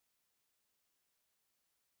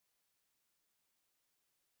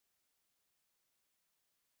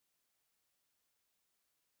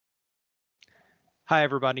Hi,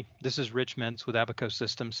 everybody. This is Rich Mintz with Abaco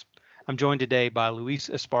Systems. I'm joined today by Luis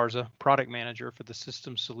Esparza, Product Manager for the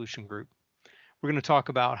Systems Solution Group. We're going to talk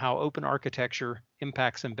about how open architecture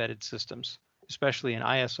impacts embedded systems, especially in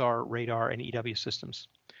ISR, radar, and EW systems.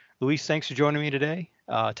 Luis, thanks for joining me today.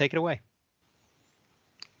 Take it away.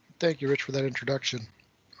 Thank you, Rich, for that introduction.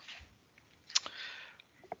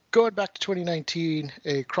 Going back to 2019,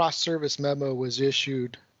 a cross-service memo was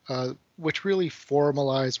issued, which really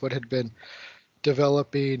formalized what had been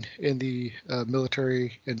developing in the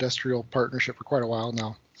military-industrial partnership for quite a while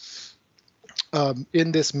now.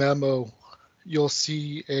 In this memo, you'll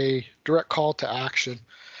see a direct call to action,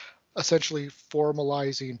 essentially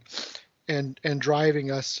formalizing and driving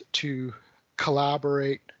us to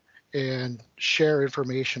collaborate and share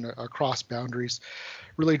information across boundaries,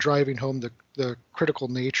 really driving home the critical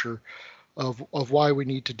nature of why we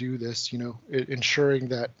need to do this, ensuring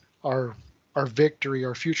that our victory,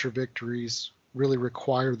 our future victories really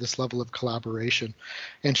require this level of collaboration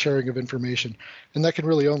and sharing of information. And that can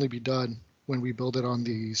really only be done when we build it on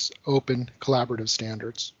these open collaborative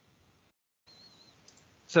standards.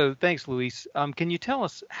 So thanks, Luis. Can you tell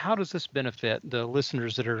us how does this benefit the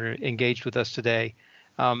listeners that are engaged with us today,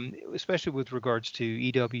 especially with regards to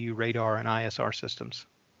EW, radar, and ISR systems?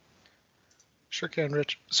 Sure can,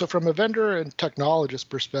 Rich. So from a vendor and technologist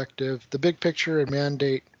perspective, the big picture and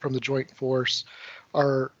mandate from the Joint Force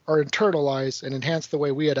are internalized and enhance the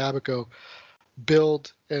way we at Abaco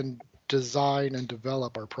build and design and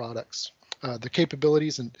develop our products. The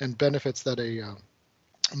capabilities and benefits that a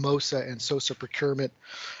MOSA and SOSA procurement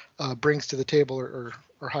brings to the table are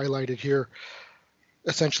highlighted here.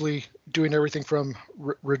 Essentially doing everything from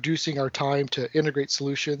reducing our time to integrate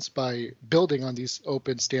solutions by building on these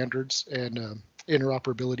open standards and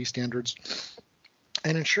interoperability standards,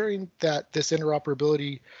 and ensuring that this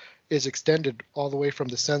interoperability is extended all the way from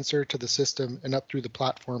the sensor to the system and up through the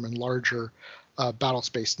platform and larger battle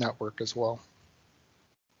space network as well.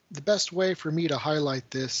 The best way for me to highlight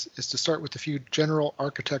this is to start with a few general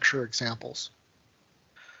architecture examples.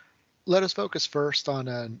 Let us focus first on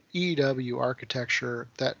an EW architecture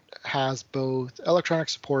that has both electronic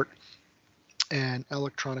support and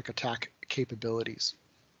electronic attack capabilities.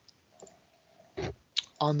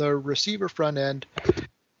 On the receiver front end,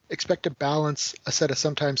 expect to balance a set of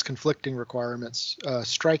sometimes conflicting requirements,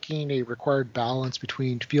 striking a required balance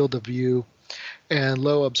between field of view and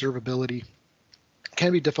low observability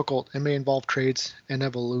can be difficult and may involve trades and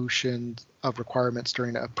evolution of requirements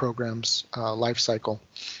during a program's life cycle.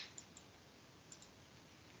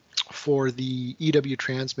 For the EW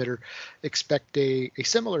transmitter, expect a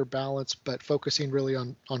similar balance, but focusing really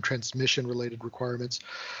on transmission-related requirements,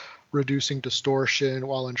 reducing distortion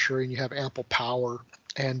while ensuring you have ample power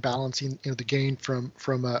and balancing the gain from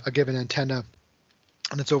a given antenna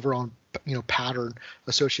and its overall pattern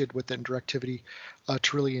associated with it and directivity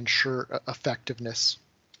to really ensure effectiveness.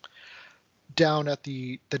 Down at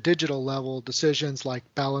the digital level, decisions like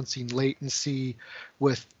balancing latency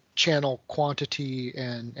with channel quantity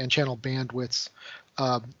and channel bandwidths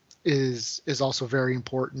is also very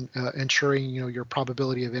important. Ensuring your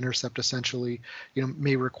probability of intercept essentially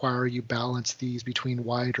may require you balance these between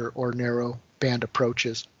wide or narrow band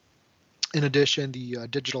approaches. In addition, the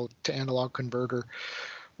digital to analog converter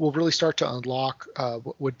will really start to unlock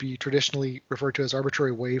what would be traditionally referred to as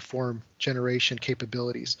arbitrary waveform generation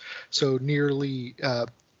capabilities. So nearly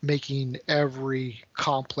making every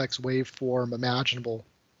complex waveform imaginable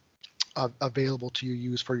available to you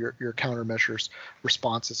use for your countermeasures,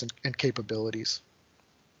 responses, and capabilities.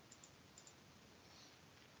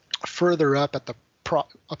 Further up at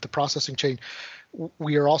the processing chain,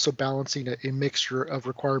 we are also balancing a mixture of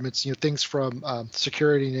requirements. Things from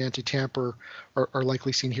security and anti-tamper are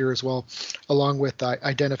likely seen here as well, along with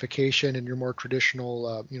identification and your more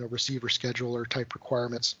traditional receiver scheduler type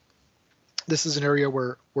requirements. This is an area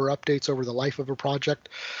where updates over the life of a project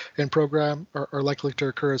and program are likely to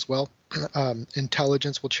occur as well.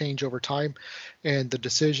 Intelligence will change over time, and the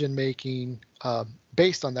decision making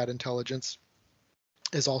based on that intelligence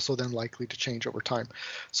is also then likely to change over time.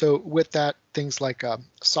 So with that, things like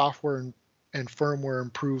software and firmware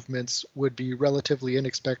improvements would be relatively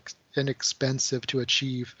inexpensive to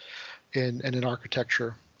achieve in an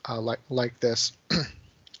architecture like this.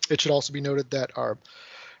 It should also be noted that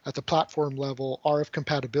at the platform level, RF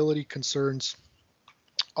compatibility concerns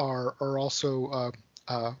are also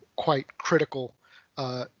quite critical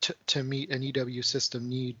to meet an EW system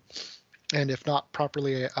need, and if not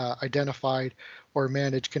properly identified or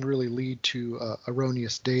managed, can really lead to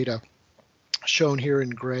erroneous data. Shown here in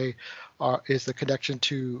gray is the connection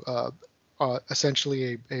to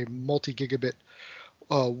essentially a multi-gigabit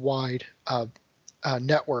wide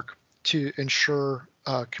network to ensure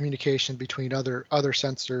communication between other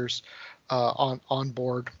sensors on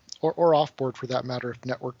board or off board, for that matter, if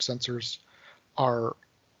network sensors are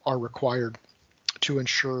required to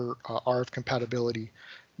ensure RF compatibility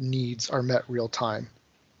needs are met real time.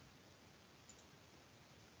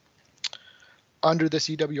 Under this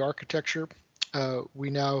EW architecture, we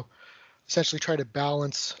now essentially try to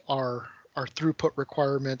balance our throughput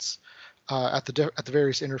requirements at the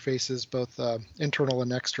various interfaces, both internal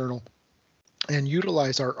and external, and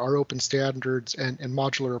utilize our open standards and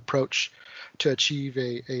modular approach to achieve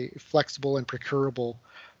a flexible and procurable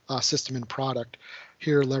system and product.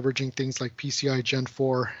 Here, leveraging things like PCI Gen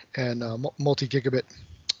 4 and multi-gigabit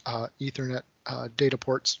Ethernet data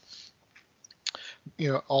ports.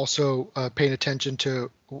 Also paying attention to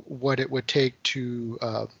what it would take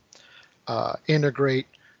to integrate,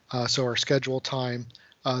 so our schedule time,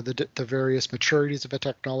 the various maturities of a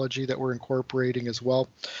technology that we're incorporating as well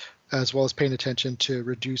as paying attention to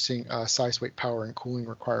reducing size, weight, power, and cooling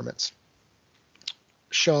requirements.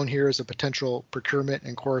 Shown here is a potential procurement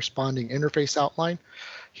and corresponding interface outline.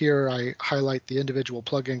 Here I highlight the individual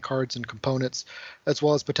plug-in cards and components, as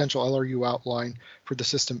well as potential LRU outline for the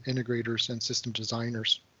system integrators and system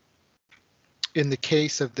designers. In the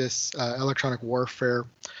case of this electronic warfare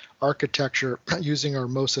architecture, using our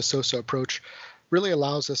MOSA SOSA approach really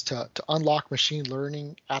allows us to unlock machine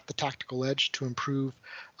learning at the tactical edge to improve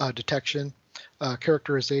detection,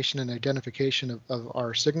 characterization, and identification of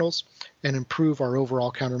our signals, and improve our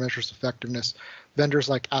overall countermeasures effectiveness. Vendors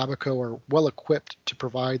like Abaco are well equipped to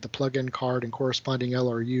provide the plug-in card and corresponding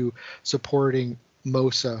LRU supporting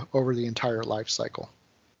MOSA over the entire life cycle.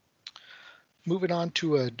 Moving on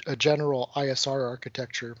to a general ISR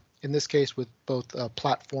architecture, in this case with both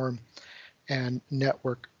platform and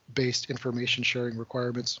network-based information sharing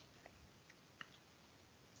requirements.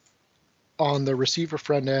 On the receiver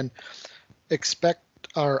front end, expect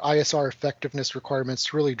our ISR effectiveness requirements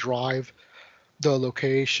to really drive the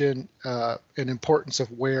location and importance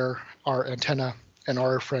of where our antenna and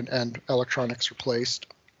our front end electronics are placed.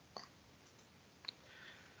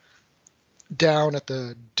 Down at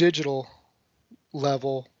the digital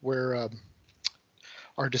level, where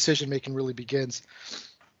our decision making really begins,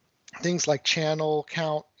 things like channel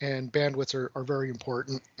count and bandwidths are very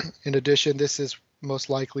important. In addition, this is most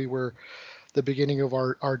likely where the beginning of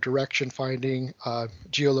our direction finding,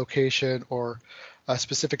 geolocation, or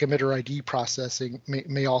specific emitter ID processing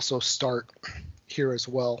may also start here as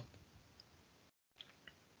well.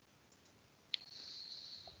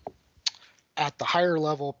 At the higher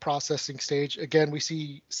level processing stage, again, we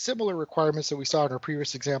see similar requirements that we saw in our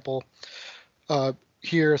previous example.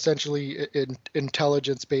 Here, essentially,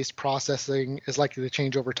 intelligence-based processing is likely to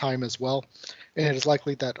change over time as well. And it is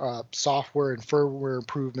likely that software and firmware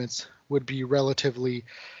improvements would be relatively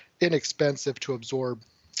inexpensive to absorb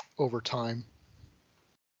over time.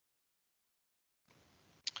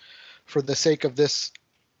 For the sake of this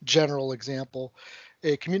general example,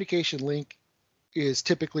 a communication link is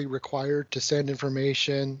typically required to send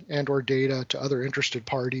information and or data to other interested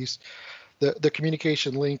parties. The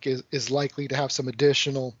communication link is likely to have some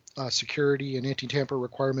additional security and anti-tamper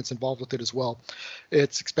requirements involved with it as well.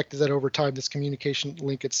 It's expected that over time, this communication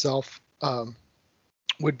link itself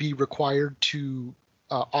would be required to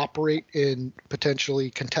operate in potentially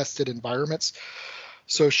contested environments.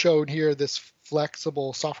 So shown here, this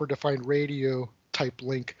flexible software-defined radio type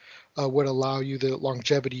link would allow you the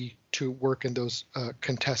longevity to work in those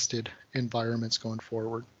contested environments going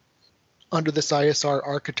forward. Under this ISR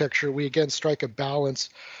architecture, we again strike a balance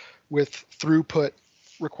with throughput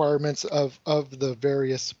requirements of the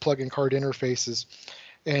various plug-in card interfaces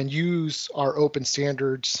and use our open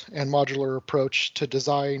standards and modular approach to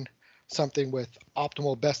design something with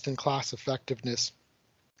optimal best-in-class effectiveness.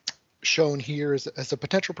 Shown here as a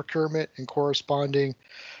potential procurement and corresponding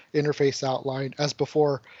interface outline, as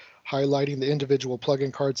before, highlighting the individual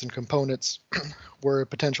plug-in cards and components where a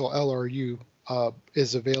potential LRU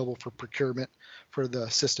is available for procurement for the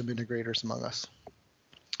system integrators among us.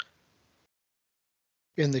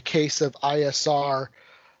 In the case of ISR,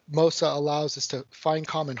 MOSA allows us to find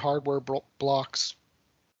common hardware blocks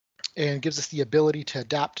and gives us the ability to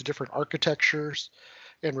adapt to different architectures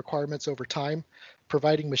and requirements over time,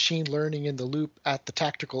 providing machine learning in the loop at the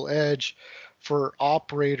tactical edge for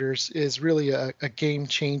operators is really a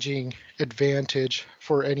game-changing advantage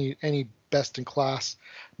for any best-in-class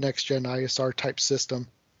next-gen ISR type system.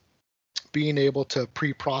 Being able to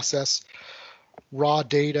pre-process raw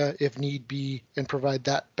data if need be and provide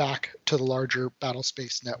that back to the larger battle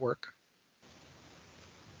space network.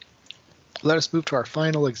 Let us move to our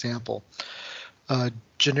final example.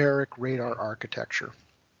 generic radar architecture.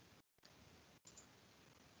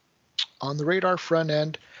 On the radar front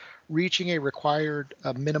end, reaching a required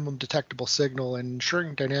minimum detectable signal and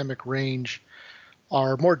ensuring dynamic range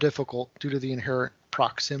are more difficult due to the inherent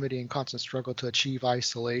proximity and constant struggle to achieve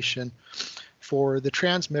isolation. For the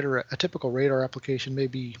transmitter, a typical radar application may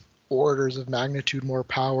be orders of magnitude more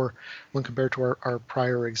power when compared to our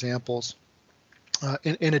prior examples.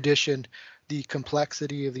 In addition, the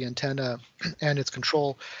complexity of the antenna and its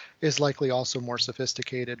control is likely also more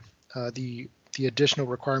sophisticated. The additional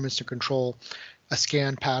requirements to control a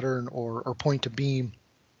scan pattern or point to beam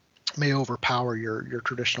may overpower your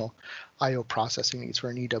traditional I/O processing needs for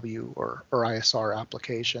an EW or ISR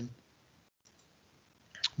application.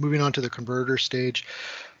 Moving on to the converter stage,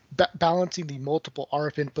 balancing the multiple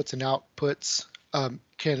RF inputs and outputs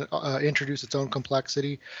can introduce its own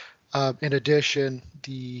complexity. In addition,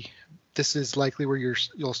 this is likely where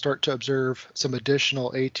you'll start to observe some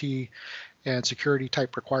additional AT and security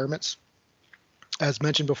type requirements. As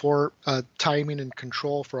mentioned before, timing and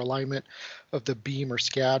control for alignment of the beam or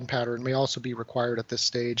scan pattern may also be required at this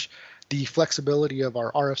stage. The flexibility of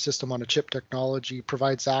our RF system on a chip technology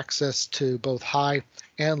provides access to both high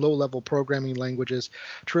and low level programming languages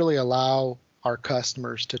to really allow our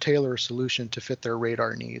customers to tailor a solution to fit their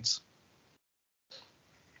radar needs.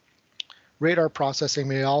 Radar processing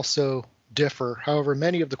may also differ. However,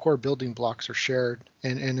 many of the core building blocks are shared,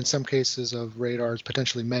 and in some cases of radars,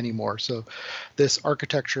 potentially many more. So this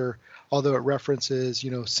architecture, although it references,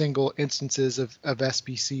 single instances of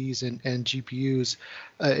SBCs and GPUs,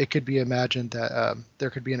 it could be imagined that there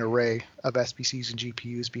could be an array of SBCs and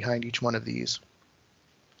GPUs behind each one of these.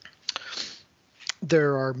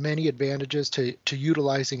 There are many advantages to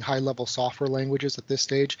utilizing high-level software languages at this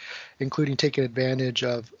stage, including taking advantage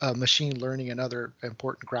of machine learning and other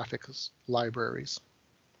important graphics libraries.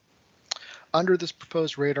 Under this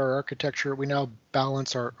proposed radar architecture, we now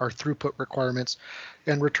balance our throughput requirements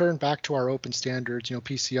and return back to our open standards,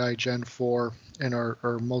 PCI Gen 4 and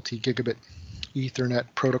our multi-gigabit Ethernet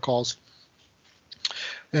protocols.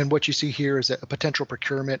 And what you see here is a potential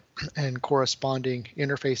procurement and corresponding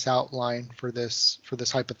interface outline for this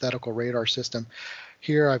hypothetical radar system.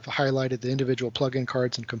 Here I've highlighted the individual plugin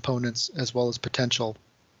cards and components as well as potential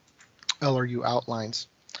LRU outlines.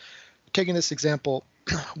 Taking this example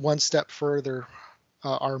one step further,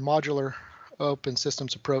 our modular open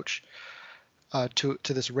systems approach to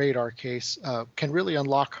this radar case can really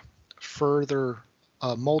unlock further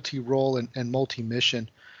multi-role and multi-mission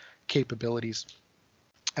capabilities.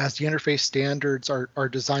 As the interface standards are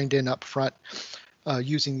designed in up front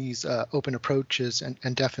using these open approaches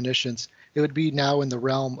and definitions, it would be now in the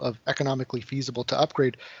realm of economically feasible to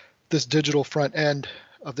upgrade this digital front end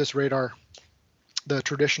of this radar. The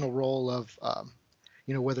traditional role of,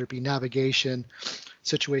 whether it be navigation,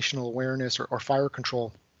 situational awareness, or fire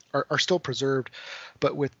control are still preserved,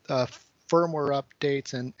 but with firmware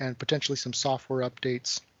updates and potentially some software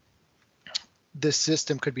updates, this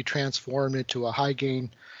system could be transformed into a high-gain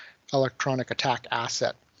electronic attack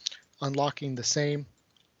asset, unlocking the same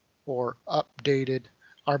or updated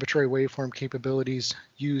arbitrary waveform capabilities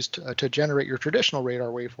used to generate your traditional radar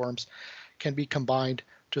waveforms can be combined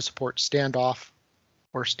to support standoff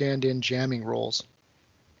or stand-in jamming roles.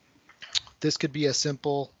 This could be as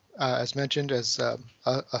simple, as mentioned, as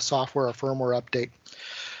a software or firmware update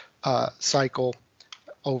cycle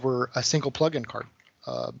over a single plugin card.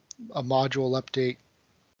 A module update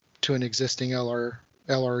to an existing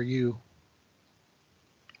LRU.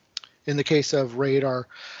 In the case of radar,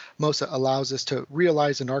 MOSA allows us to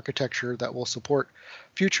realize an architecture that will support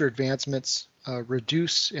future advancements,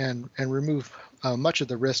 reduce and remove much of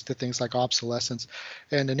the risk to things like obsolescence,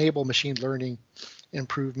 and enable machine learning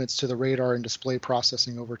improvements to the radar and display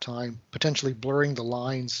processing over time, potentially blurring the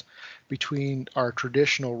lines between our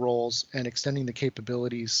traditional roles and extending the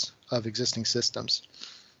capabilities of existing systems.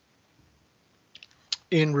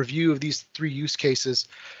 In review of these three use cases,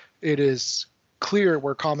 it is clear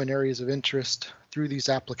where common areas of interest through these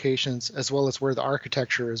applications, as well as where the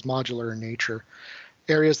architecture is modular in nature.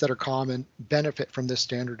 Areas that are common benefit from this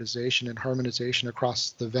standardization and harmonization across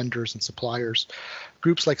the vendors and suppliers.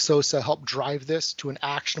 Groups like SOSA help drive this to an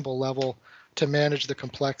actionable level to manage the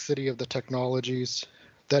complexity of the technologies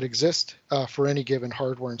that exist for any given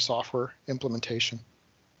hardware and software implementation.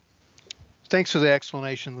 Thanks for the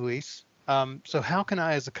explanation, Luis. So how can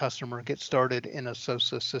I, as a customer, get started in a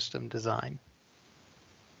SOSA system design?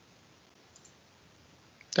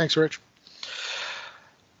 Thanks, Rich.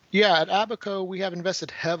 Yeah, at Abaco, we have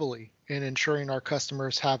invested heavily in ensuring our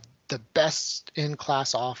customers have the best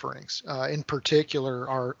in-class offerings. In particular,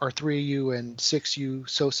 our 3U and 6U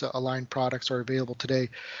SOSA aligned products are available today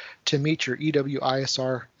to meet your EW,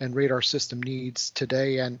 ISR, and radar system needs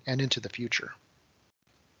today and into the future.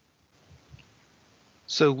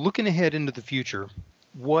 So looking ahead into the future,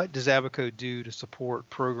 what does Abaco do to support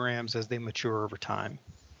programs as they mature over time?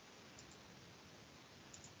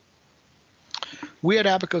 We at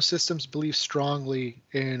Abaco Systems believe strongly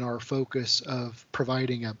in our focus of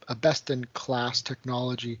providing a best-in-class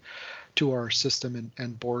technology to our system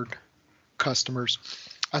and board customers.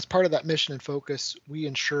 As part of that mission and focus, we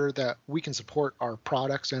ensure that we can support our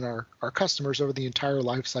products and our customers over the entire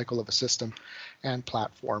life cycle of a system and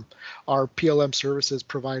platform. Our PLM services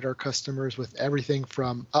provide our customers with everything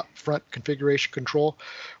from upfront configuration control,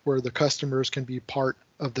 where the customers can be part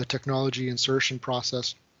of the technology insertion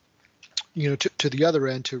process, to the other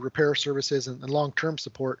end, to repair services and long-term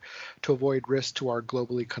support to avoid risk to our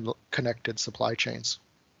globally connected supply chains.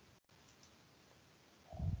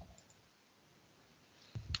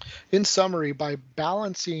 In summary, by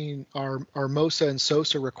balancing our MOSA and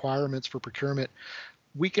SOSA requirements for procurement,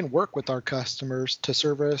 we can work with our customers to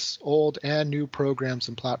service old and new programs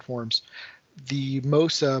and platforms. The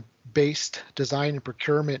MOSA-based design and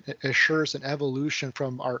procurement assures an evolution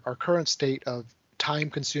from our current state of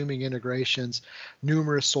time-consuming integrations,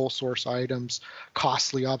 numerous sole source items,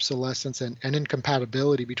 costly obsolescence, and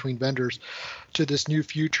incompatibility between vendors to this new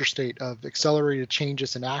future state of accelerated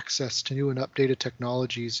changes and access to new and updated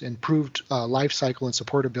technologies, improved lifecycle and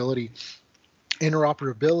supportability,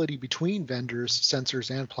 interoperability between vendors,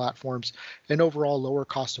 sensors, and platforms, and overall lower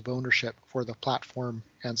cost of ownership for the platform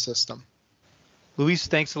and system. Luis,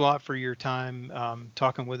 thanks a lot for your time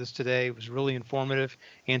talking with us today. It was really informative.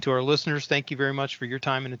 And to our listeners, thank you very much for your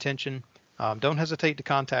time and attention. Don't hesitate to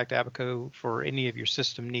contact Abaco for any of your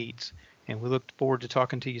system needs. And we look forward to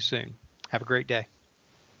talking to you soon. Have a great day.